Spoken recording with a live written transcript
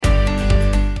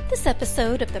This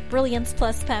episode of the Brilliance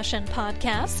Plus Passion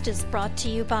podcast is brought to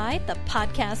you by the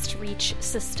Podcast Reach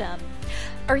System.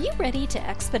 Are you ready to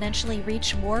exponentially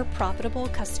reach more profitable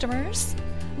customers?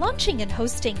 Launching and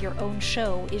hosting your own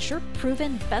show is your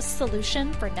proven best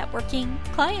solution for networking,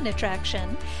 client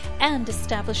attraction, and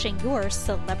establishing your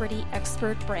celebrity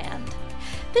expert brand.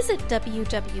 Visit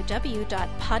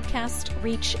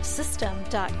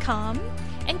www.podcastreachsystem.com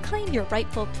and claim your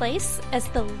rightful place as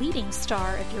the leading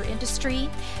star of your industry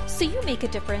so you make a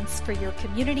difference for your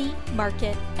community,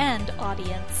 market, and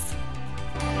audience.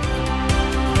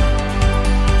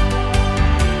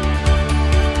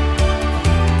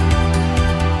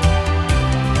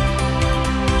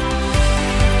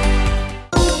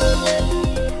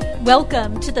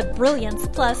 Welcome to the Brilliance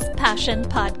Plus Passion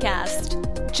podcast.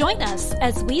 Join us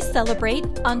as we celebrate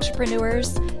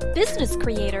entrepreneurs, business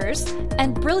creators,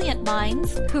 and brilliant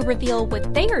minds who reveal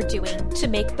what they are doing to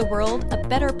make the world a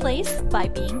better place by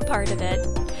being part of it.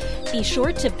 Be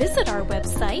sure to visit our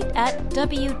website at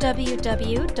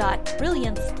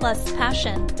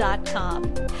www.brilliancepluspassion.com.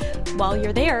 While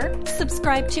you're there,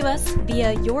 subscribe to us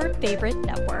via your favorite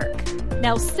network.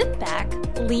 Now sit back,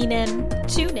 lean in,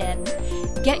 tune in,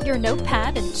 get your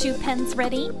notepad and 2 pens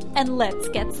ready, and let's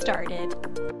get started.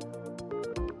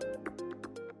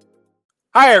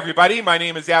 Hi, everybody. My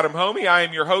name is Adam Homey. I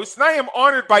am your host, and I am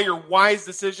honored by your wise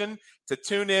decision to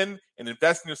tune in and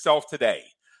invest in yourself today.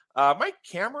 My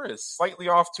camera is slightly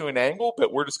off to an angle,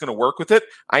 but we're just going to work with it.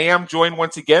 I am joined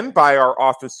once again by our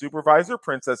office supervisor,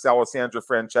 Princess Alessandra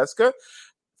Francesca.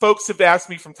 Folks have asked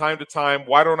me from time to time,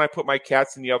 why don't I put my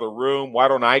cats in the other room? Why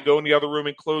don't I go in the other room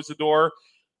and close the door?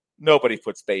 Nobody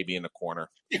puts baby in the corner.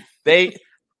 This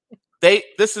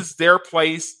is their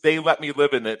place. They let me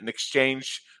live in it in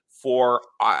exchange for,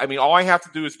 all I have to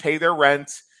do is pay their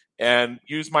rent and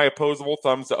use my opposable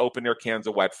thumbs to open their cans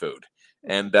of wet food.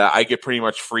 And I get pretty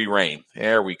much free reign.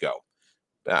 There we go.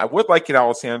 I would like it,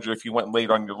 Alessandra, if you went and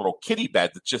laid on your little kitty bed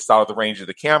that's just out of the range of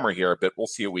the camera here, but we'll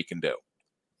see what we can do.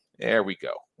 There we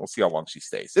go. We'll see how long she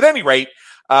stays. At any rate,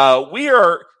 we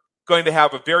are going to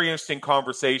have a very interesting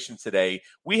conversation today.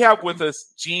 We have with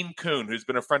us Jean Kuhn, who's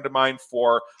been a friend of mine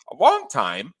for a long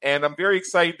time, and I'm very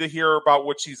excited to hear about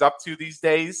what she's up to these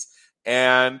days.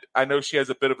 And I know she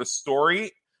has a bit of a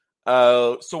story.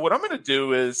 So what I'm going to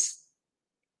do is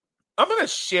I'm going to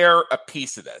share a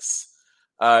piece of this.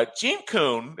 Jean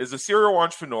Kuhn is a serial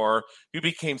entrepreneur who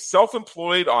became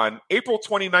self-employed on April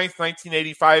 29th,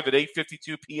 1985 at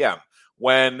 8:52 p.m.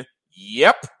 when,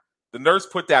 the nurse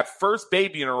put that first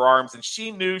baby in her arms, and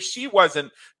she knew she wasn't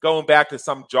going back to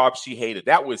some job she hated.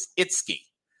 That was Itski.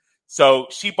 So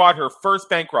she bought her first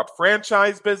bankrupt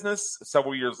franchise business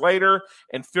several years later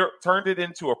and turned it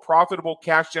into a profitable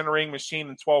cash-generating machine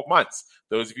in 12 months.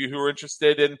 Those of you who are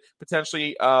interested in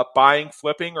potentially buying,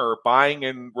 flipping, or buying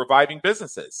and reviving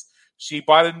businesses. She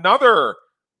bought another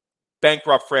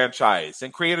bankrupt franchise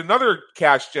and created another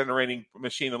cash-generating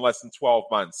machine in less than 12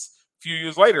 months. Few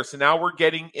years later. So now we're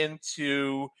getting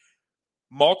into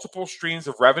multiple streams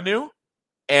of revenue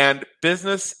and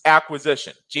business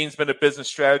acquisition. Jean's been a business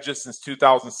strategist since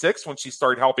 2006 when she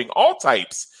started helping all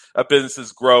types of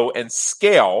businesses grow and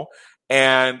scale.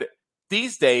 And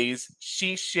these days,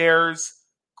 she shares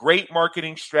great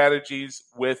marketing strategies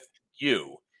with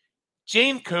you.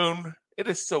 Jean Kuhn, it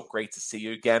is so great to see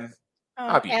you again.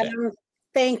 Adam,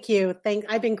 thank you.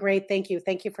 I've been great. Thank you.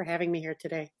 Thank you for having me here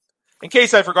today. In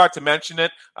case I forgot to mention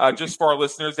it, just for our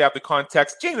listeners to have the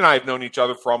context, Jane and I have known each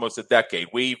other for almost a decade.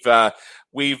 We've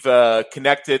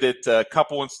connected at a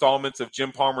couple installments of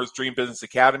Jim Palmer's Dream Business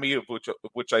Academy, of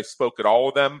which I spoke at all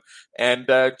of them. And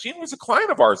Jane was a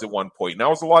client of ours at one point, and that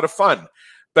was a lot of fun.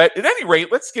 But at any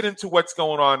rate, let's get into what's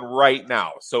going on right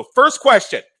now. So first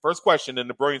question in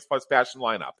the Brilliance Plus Passion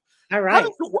lineup. All right.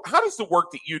 How does the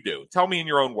work that you do, tell me in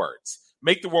your own words,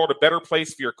 make the world a better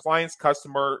place for your clients,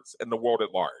 customers, and the world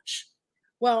at large?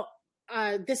 Well,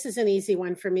 this is an easy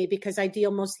one for me because I deal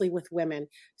mostly with women.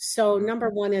 So number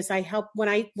one is I help when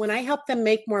I help them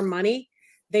make more money,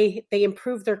 they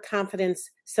improve their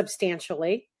confidence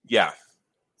substantially. Yeah.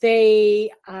 They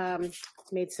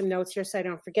made some notes here so I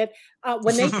don't forget.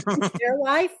 When they change their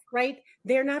life, right?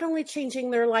 They're not only changing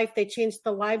their life, they change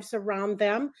the lives around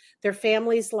them, their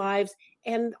families' lives.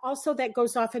 And also that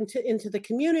goes off into the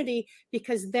community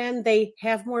because then they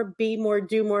have more, be more,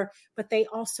 do more, but they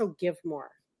also give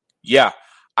more. Yeah.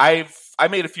 I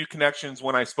made a few connections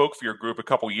when I spoke for your group a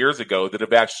couple years ago that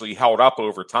have actually held up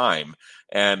over time.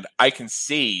 And I can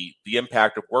see the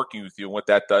impact of working with you and what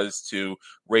that does to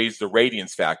raise the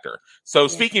radiance factor. So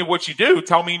speaking of what you do,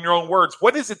 tell me in your own words,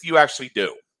 what is it that you actually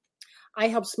do? I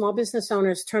help small business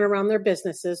owners turn around their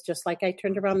businesses, just like I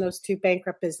turned around those 2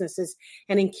 bankrupt businesses,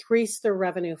 and increase their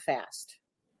revenue fast.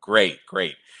 Great.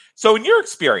 So in your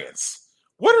experience,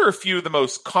 what are a few of the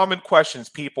most common questions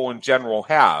people in general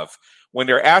have when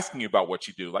they're asking you about what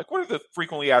you do? Like, what are the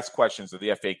frequently asked questions or the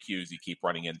FAQs you keep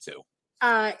running into?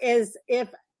 Is if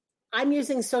I'm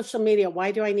using social media,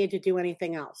 why do I need to do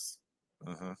anything else?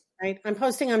 Mm-hmm. Right? I'm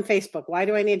posting on Facebook. Why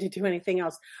do I need to do anything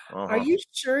else? Uh-huh. Are you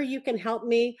sure you can help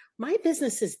me? My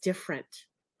business is different,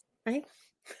 right?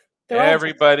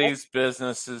 Everybody's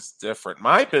business is different.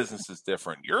 My business is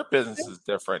different. Your business is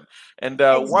different. And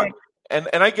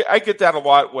Exactly. I get that a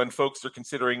lot when folks are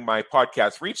considering my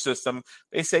podcast reach system.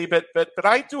 They say, but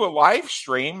I do a live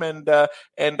stream and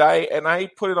I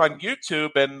put it on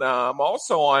YouTube and I'm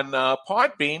also on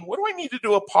Podbean. What do I need to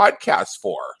do a podcast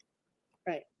for?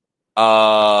 Right.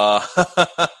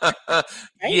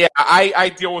 Yeah,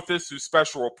 I deal with this through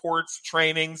special reports,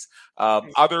 trainings,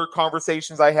 other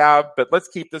conversations I have, but let's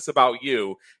keep this about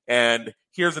you. And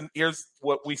here's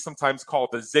what we sometimes call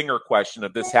the zinger question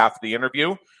of this half of the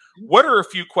interview. What are a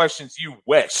few questions you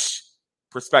wish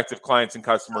prospective clients and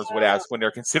customers would ask when they're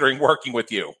considering working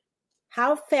with you?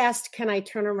 How fast can I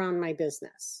turn around my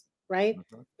business? Right.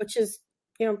 Mm-hmm. Which is,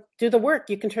 do the work.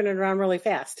 You can turn it around really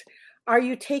fast. Are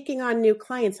you taking on new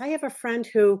clients? I have a friend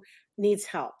who needs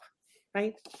help,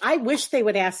 right? I wish they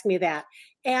would ask me that.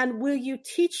 And will you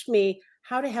teach me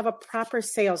how to have a proper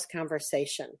sales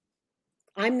conversation?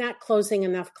 I'm not closing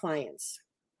enough clients.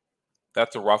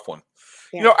 That's a rough one.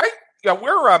 Yeah.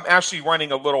 We're actually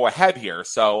running a little ahead here,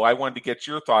 so I wanted to get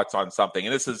your thoughts on something.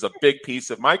 And this is a big piece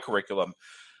of my curriculum.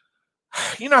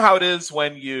 You know how it is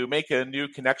when you make a new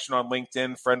connection on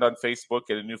LinkedIn, friend on Facebook,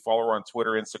 get a new follower on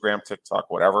Twitter, Instagram, TikTok,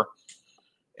 whatever,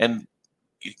 and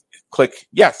you click,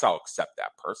 yes, I'll accept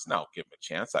that person. I'll give them a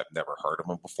chance. I've never heard of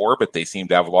them before, but they seem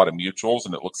to have a lot of mutuals,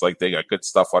 and it looks like they got good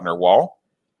stuff on their wall.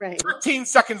 Right. 13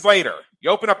 seconds later, you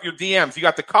open up your DMs. You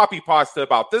got the copy pasta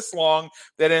about this long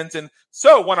that ends in,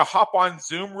 so want to hop on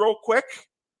Zoom real quick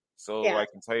so I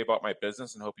can tell you about my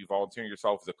business and hope you volunteer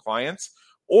yourself as a client?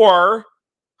 Or,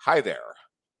 hi there.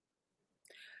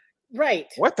 Right.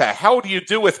 What the hell do you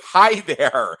do with hi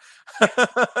there?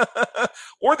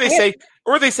 Or they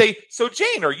say, so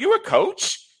Jane, are you a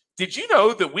coach? Did you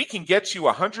know that we can get you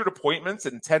 100 appointments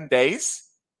in 10 days?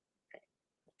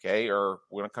 Okay, or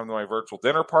when I come to my virtual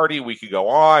dinner party, we could go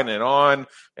on and on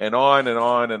and on and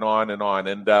on and on and on.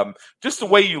 And just the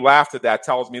way you laughed at that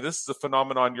tells me this is a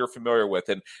phenomenon you're familiar with.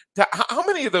 And how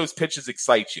many of those pitches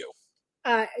excite you?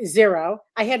 0.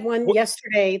 I had one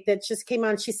yesterday that just came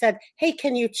on. She said, hey,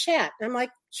 can you chat? I'm like,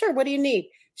 sure. What do you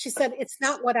need? She said, it's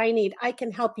not what I need. I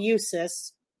can help you,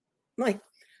 sis. I'm like,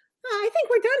 I think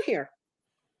we're done here.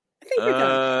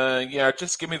 Yeah,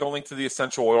 just give me the link to the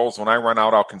essential oils. When I run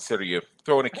out, I'll consider you.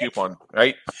 Throw in a coupon,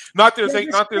 right? Not there's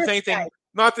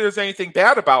anything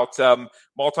bad about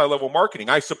multi-level marketing.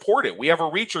 I support it. We have a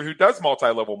reacher who does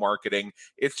multi-level marketing.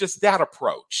 It's just that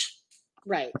approach.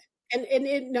 Right. And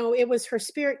it was her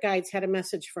spirit guides had a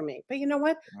message for me. But you know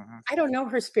what? Mm-hmm. I don't know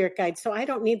her spirit guides, so I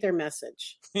don't need their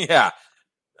message. Yeah.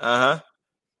 Uh-huh.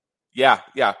 Yeah.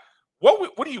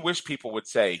 What do you wish people would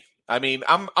say? I mean,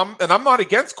 I'm not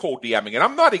against cold DMing, and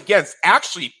I'm not against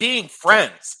actually being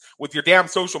friends with your damn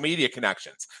social media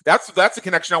connections. That's a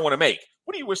connection I want to make.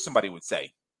 What do you wish somebody would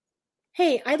say?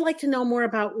 Hey, I'd like to know more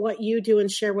about what you do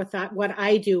and share with that what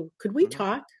I do. Could we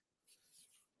talk?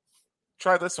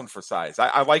 Try this one for size.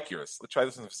 I like yours. Let's try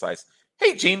this one for size.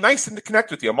 Hey, Gene, nice to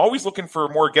connect with you. I'm always looking for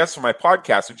more guests for my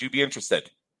podcast. Would you be interested?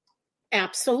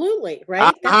 Absolutely,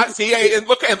 right? See, and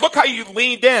look how you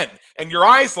leaned in and your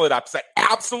eyes lit up. Say,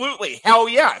 absolutely, hell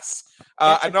yes.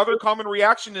 Another common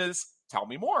reaction is, tell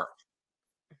me more.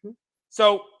 Mm-hmm.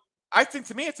 So I think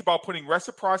to me, it's about putting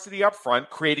reciprocity up front,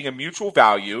 creating a mutual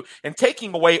value, and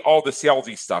taking away all the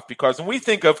salesy stuff. Because when we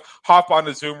think of hop on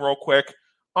the Zoom real quick,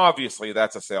 obviously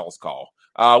that's a sales call.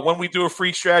 When we do a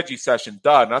free strategy session,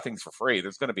 nothing's for free.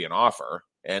 There's going to be an offer.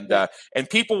 And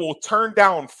people will turn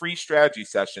down free strategy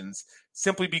sessions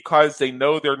simply because they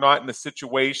know they're not in a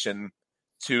situation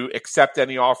to accept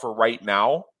any offer right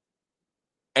now.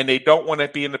 And they don't want to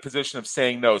be in the position of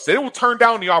saying no. So they will turn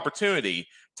down the opportunity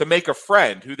to make a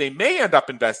friend who they may end up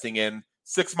investing in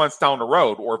 6 months down the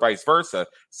road or vice versa,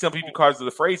 simply because of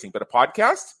the phrasing. But a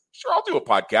podcast? Sure, I'll do a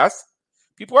podcast.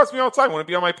 People ask me all the time, want to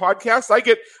be on my podcast? I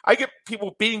get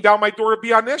people beating down my door to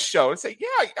be on this show and say,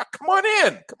 yeah, come on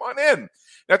in.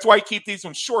 That's why I keep these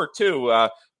ones short too,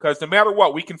 because no matter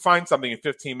what, we can find something in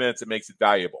 15 minutes that makes it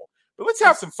valuable. But let's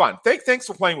have some fun. Thanks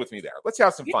for playing with me there. Let's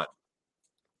have some fun.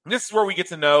 And this is where we get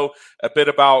to know a bit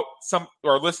about some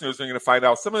our listeners are going to find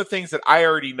out some of the things that I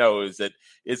already know is that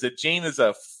Jane is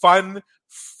a fun,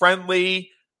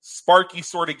 friendly, sparky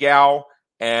sort of gal.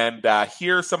 And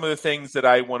here are some of the things that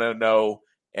I want to know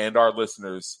and our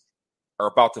listeners are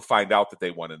about to find out that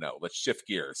they want to know. Let's shift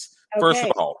gears. Okay. First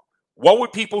of all, what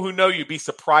would people who know you be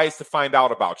surprised to find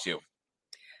out about you?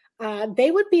 They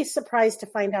would be surprised to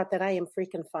find out that I am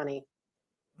freaking funny.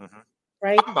 Mm-hmm.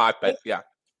 Right? I'm not, but yeah.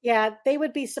 Yeah, they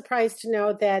would be surprised to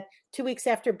know that 2 weeks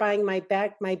after buying my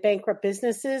bankrupt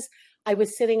businesses, I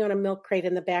was sitting on a milk crate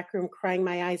in the back room crying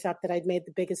my eyes out that I'd made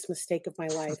the biggest mistake of my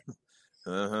life.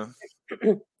 Uh-huh.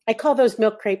 I call those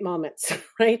milk crate moments,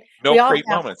 right? Milk crate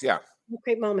moments, yeah. Milk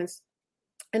crate moments.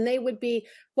 And they would be,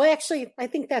 well, actually, I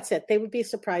think that's it. They would be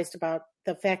surprised about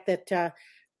the fact that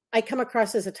I come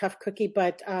across as a tough cookie,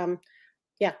 but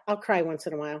yeah, I'll cry once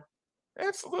in a while.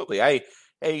 Absolutely. I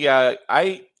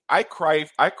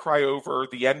cry over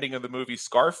the ending of the movie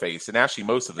Scarface, and actually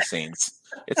most of the scenes.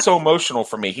 It's so emotional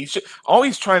for me. All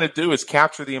he's trying to do is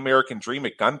capture the American dream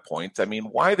at gunpoint. I mean,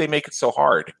 why they make it so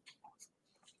hard?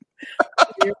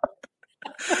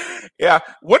 Yeah.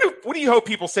 What do you hope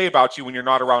people say about you when you're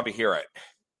not around to hear it?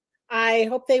 I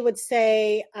hope they would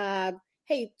say,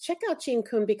 hey, check out Jean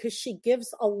Kuhn because she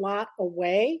gives a lot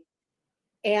away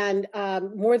and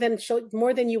more than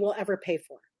you will ever pay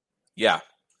for. Yeah.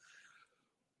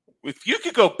 If you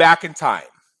could go back in time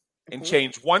and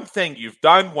change one thing you've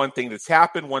done, one thing that's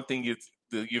happened, one thing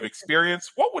you've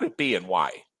experienced, what would it be and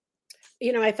why?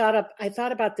 You know, I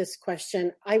thought about this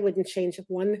question. I wouldn't change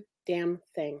one damn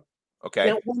thing.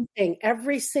 Okay. Not one thing.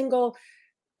 Every single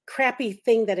crappy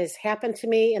thing that has happened to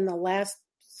me in the last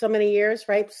so many years,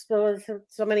 right? So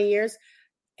many years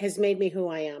has made me who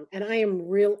I am. And I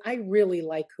really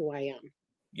like who I am.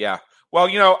 Yeah. Well,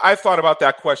 I've thought about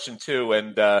that question too.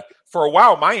 And for a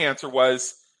while, my answer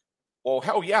was, well,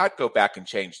 hell yeah, I'd go back and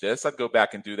change this. I'd go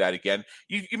back and do that again.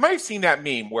 You might have seen that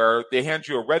meme where they hand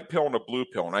you a red pill and a blue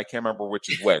pill, and I can't remember which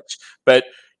is which. But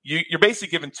you're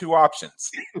basically given two options.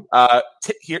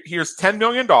 Here's $10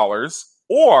 million,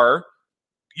 or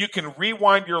you can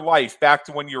rewind your life back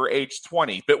to when you were age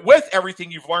 20, but with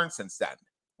everything you've learned since then.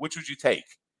 Which would you take?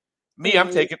 Me,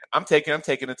 I'm taking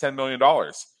the $10 million.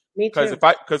 Me too.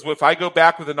 Because if I go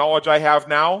back with the knowledge I have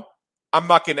now, I'm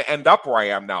not going to end up where I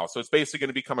am now. So it's basically going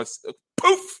to become a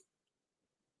poof.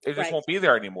 It just won't be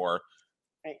there anymore.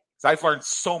 Right. So I've learned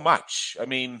so much. I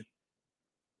mean,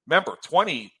 remember,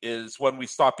 20 is when we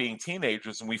stop being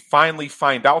teenagers and we finally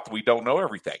find out that we don't know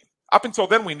everything. Up until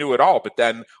then, we knew it all, but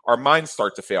then our minds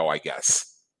start to fail, I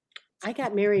guess. I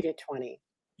got married at 20.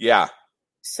 Yeah.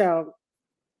 So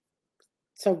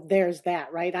there's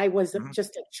that, right? I was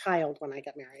just a child when I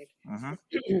got married.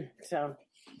 Mm-hmm. So.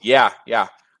 Yeah. Yeah.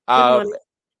 I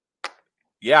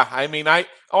mean, I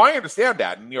understand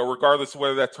that. And, regardless of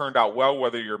whether that turned out well,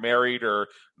 whether you're married or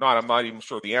not, I'm not even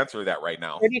sure the answer to that right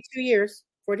now. 32 years.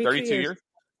 32 years?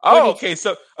 Oh,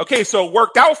 42. Okay. So it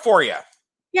worked out for you.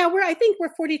 Yeah, I think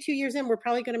we're 42 years in. We're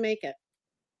probably going to make it.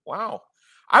 Wow.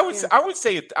 I would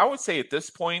say at this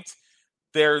point,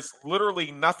 there's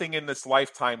literally nothing in this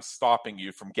lifetime stopping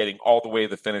you from getting all the way to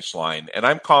the finish line. And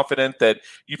I'm confident that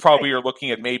you probably are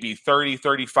looking at maybe 30,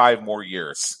 35 more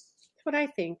years. That's what I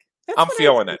think. I'm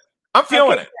feeling it. I'm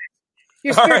feeling it.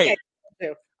 You're all right.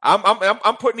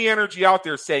 I'm putting the energy out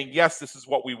there saying, yes, this is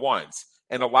what we want,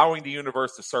 and allowing the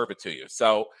universe to serve it to you.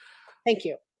 So thank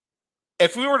you.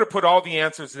 If we were to put all the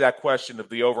answers to that question of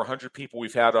the over 100 people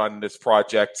we've had on this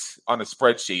project on a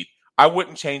spreadsheet, I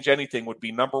wouldn't change anything. Would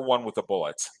be number one with a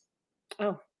bullet.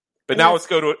 Oh, but now let's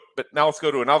go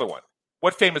to another one.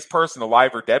 What famous person,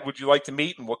 alive or dead, would you like to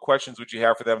meet, and what questions would you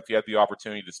have for them if you had the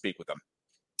opportunity to speak with them?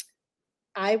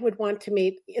 I would want to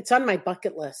meet. It's on my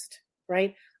bucket list,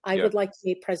 right? I would like to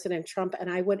meet President Trump, and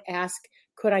I would ask,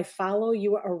 could I follow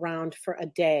you around for a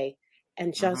day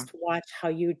and just watch how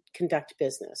you conduct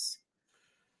business?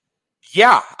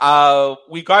 Yeah,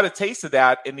 we got a taste of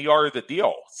that in The Art of the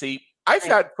Deal. See, I've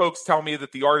had folks tell me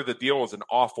that The Art of the Deal is an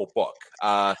awful book,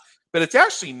 but it's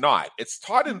actually not. It's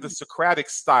taught in the Socratic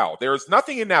style. There is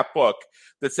nothing in that book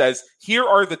that says, here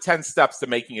are the 10 steps to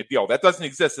making a deal. That doesn't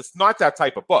exist. It's not that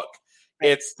type of book.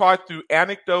 It's taught through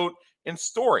anecdote and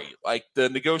story, like the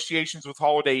negotiations with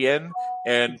Holiday Inn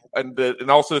and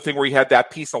also the thing where he had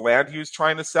that piece of land he was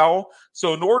trying to sell.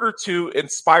 So in order to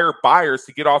inspire buyers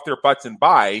to get off their butts and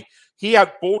buy, he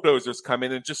had bulldozers come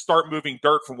in and just start moving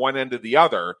dirt from one end to the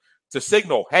other to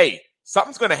signal, hey,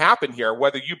 something's going to happen here,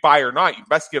 whether you buy or not, you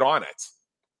best get on it.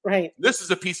 Right. This is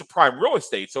a piece of prime real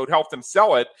estate, so it helped him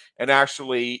sell it and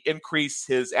actually increase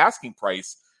his asking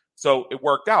price. So it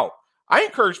worked out. I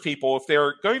encourage people, if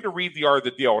they're going to read The Art of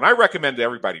the Deal, and I recommend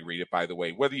everybody read it, by the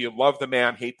way, whether you love the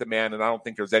man, hate the man, and I don't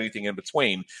think there's anything in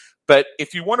between. But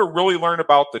if you want to really learn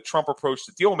about the Trump approach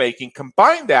to deal making,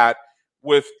 combine that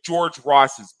with George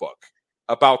Ross's book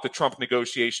about the Trump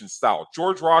negotiation style.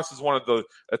 George Ross is one of the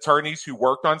attorneys who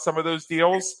worked on some of those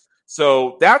deals.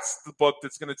 So that's the book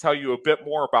that's going to tell you a bit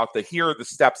more about here are the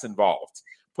steps involved.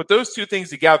 Put those two things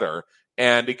together,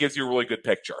 and it gives you a really good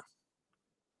picture.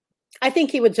 I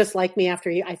think he would just like me after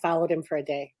I followed him for a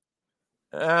day.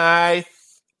 I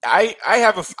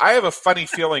have a funny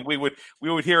feeling we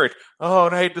would hear it. Oh,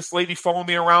 and I had this lady following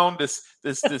me around. This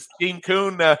Dean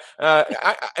Kuhn.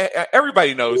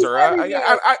 Everybody knows her.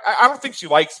 I don't think she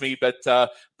likes me, but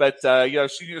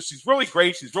she's really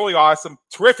great. She's really awesome.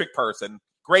 Terrific person.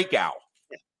 Great gal.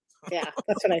 Yeah,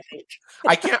 that's what I think.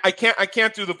 I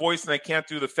can't do the voice and I can't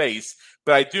do the face,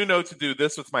 but I do know to do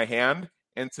this with my hand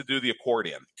and to do the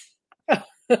accordion.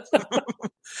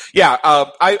 Yeah,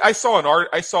 I saw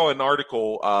an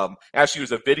article. Actually, it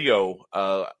was a video.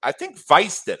 I think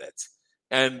Vice did it,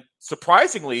 and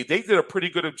surprisingly, they did a pretty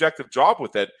good objective job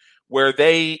with it, where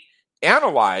they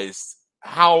analyzed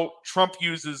how Trump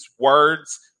uses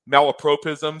words,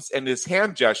 malapropisms, and his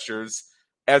hand gestures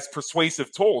as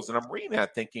persuasive tools. And I'm reading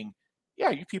that, thinking, yeah,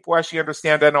 you people actually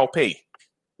understand NLP.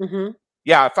 Mm-hmm.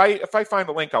 Yeah, if I find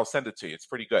a link, I'll send it to you. It's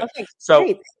pretty good. Okay, so.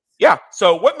 Great. Yeah.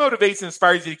 So what motivates and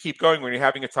inspires you to keep going when you're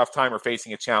having a tough time or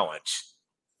facing a challenge?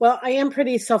 Well, I am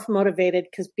pretty self-motivated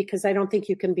because I don't think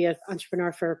you can be an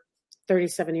entrepreneur for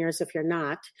 37 years if you're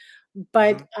not.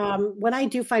 But when I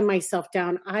do find myself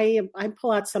down, I pull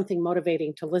out something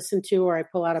motivating to listen to, or I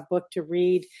pull out a book to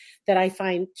read that I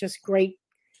find just great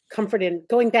comfort in.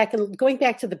 Going back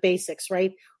to the basics,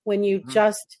 right? When you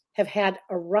just have had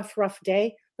a rough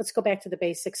day, let's go back to the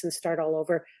basics and start all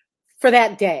over. For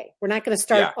that day. We're not going to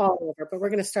start all over, but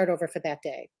we're going to start over for that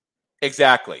day.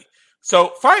 Exactly.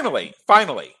 So finally, I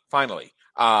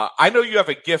know you have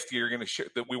a gift you're going to share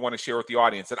that we want to share with the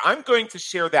audience, and I'm going to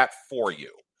share that for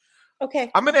you. Okay.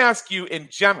 I'm going to ask you in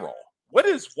general, what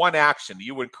is one action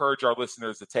you would encourage our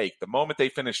listeners to take the moment they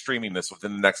finish streaming this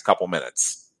within the next couple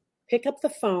minutes? Pick up the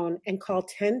phone and call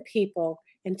 10 people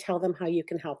and tell them how you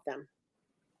can help them.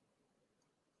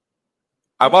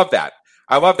 I love that.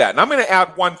 And I'm going to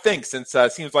add one thing, since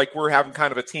it seems like we're having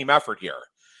kind of a team effort here.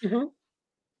 Mm-hmm.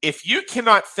 If you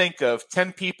cannot think of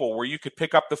 10 people where you could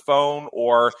pick up the phone,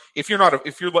 or if you're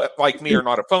like me or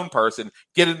not a phone person,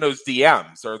 get in those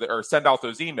DMs or send out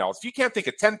those emails. If you can't think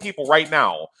of 10 people right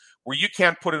now where you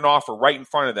can't put an offer right in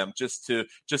front of them just to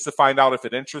find out if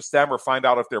it interests them or find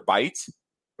out if they're bites,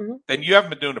 then you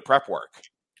haven't been doing the prep work.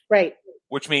 Right.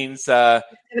 Which means launch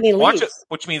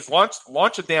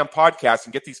a damn podcast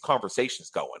and get these conversations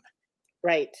going.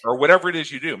 Right. Or whatever it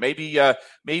is you do. Maybe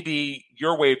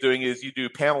your way of doing it is you do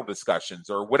panel discussions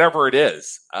or whatever it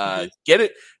is. Get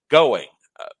it going.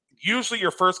 Usually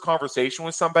your first conversation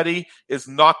with somebody is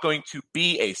not going to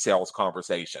be a sales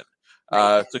conversation.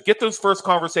 Right. So get those first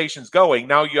conversations going.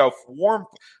 Now you have warm.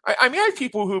 I have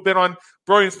people who've been on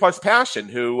Brilliance Plus Passion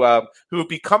who have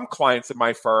become clients of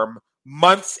my firm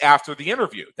months after the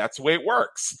interview. That's the way it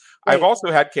works. Right. I've also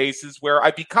had cases where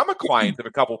I become a client of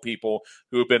a couple people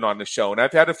who have been on the show. And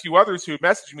I've had a few others who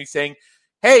messaged me saying,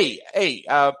 hey,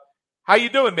 how you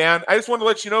doing, man? I just want to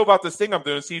let you know about this thing I'm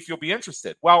doing, see if you'll be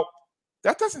interested. Well,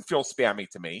 that doesn't feel spammy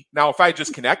to me. Now, if I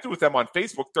just connected with them on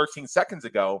Facebook 13 seconds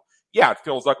ago, yeah, it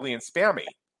feels ugly and spammy.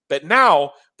 But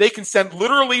now they can send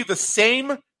literally the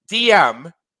same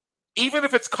DM, even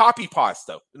if it's copy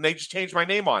pasta, and they just change my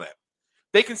name on it.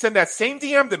 They can send that same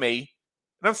DM to me,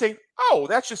 and I'm saying, "Oh,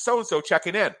 that's just so and so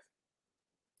checking in."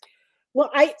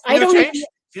 Well, I don't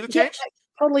see the change. I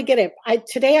totally get it.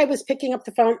 Today I was picking up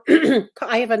the phone.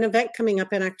 I have an event coming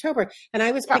up in October, and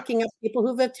I was picking up people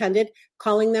who've attended,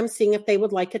 calling them, seeing if they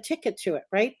would like a ticket to it.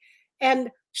 Right,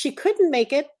 and she couldn't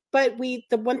make it, but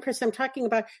the one person I'm talking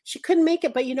about, she couldn't make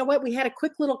it. But you know what? We had a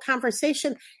quick little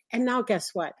conversation, and now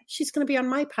guess what? She's going to be on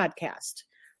my podcast.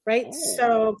 Right. Oh.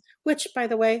 So, which, by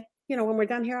the way, when we're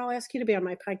done here, I'll ask you to be on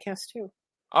my podcast too.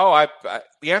 Oh,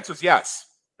 the answer is yes.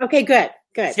 Okay, good.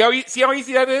 See how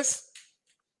easy that is?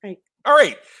 Right. All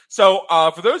right. So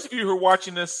for those of you who are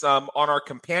watching this on our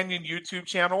companion YouTube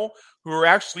channel, who are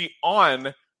actually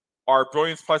on our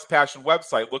Brilliance Plus Passion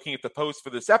website looking at the post for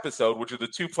this episode, which are the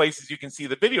two places you can see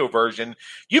the video version,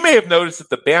 you may have noticed that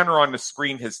the banner on the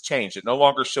screen has changed. It no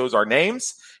longer shows our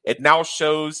names. It now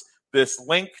shows this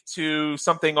link to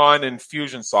something on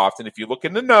Infusionsoft. And if you look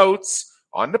in the notes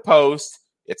on the post,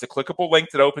 it's a clickable link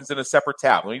that opens in a separate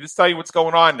tab. Let me just tell you what's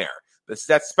going on there. This is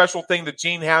that special thing that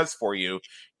Gene has for you.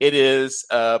 It is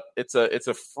it's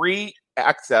a free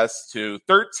access to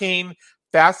 13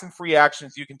 fast and free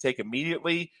actions you can take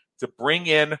immediately to bring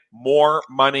in more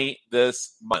money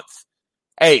this month.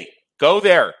 Hey, go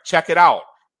there, check it out.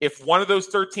 If one of those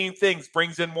 13 things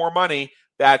brings in more money,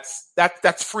 that's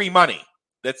free money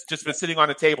that's just been sitting on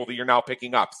a table that you're now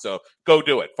picking up. So go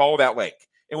do it. Follow that link.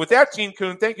 And with that, Gene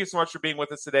Kuhn, thank you so much for being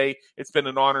with us today. It's been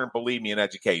an honor, and believe me, in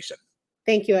education.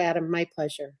 Thank you, Adam. My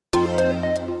pleasure.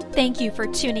 Thank you for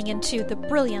tuning into the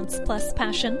Brilliance Plus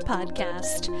Passion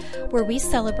podcast, where we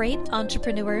celebrate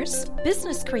entrepreneurs,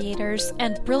 business creators,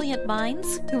 and brilliant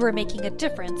minds who are making a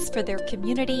difference for their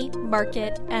community,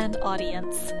 market, and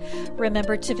audience.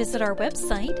 Remember to visit our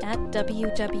website at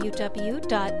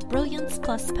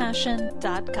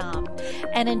www.brilliancepluspassion.com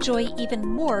and enjoy even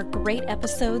more great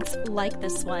episodes like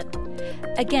this one.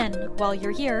 Again, while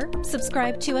you're here,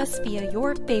 subscribe to us via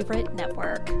your favorite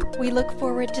network. We look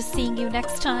forward to seeing you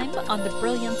next time on the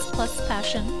Brilliance Plus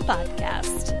Passion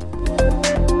podcast.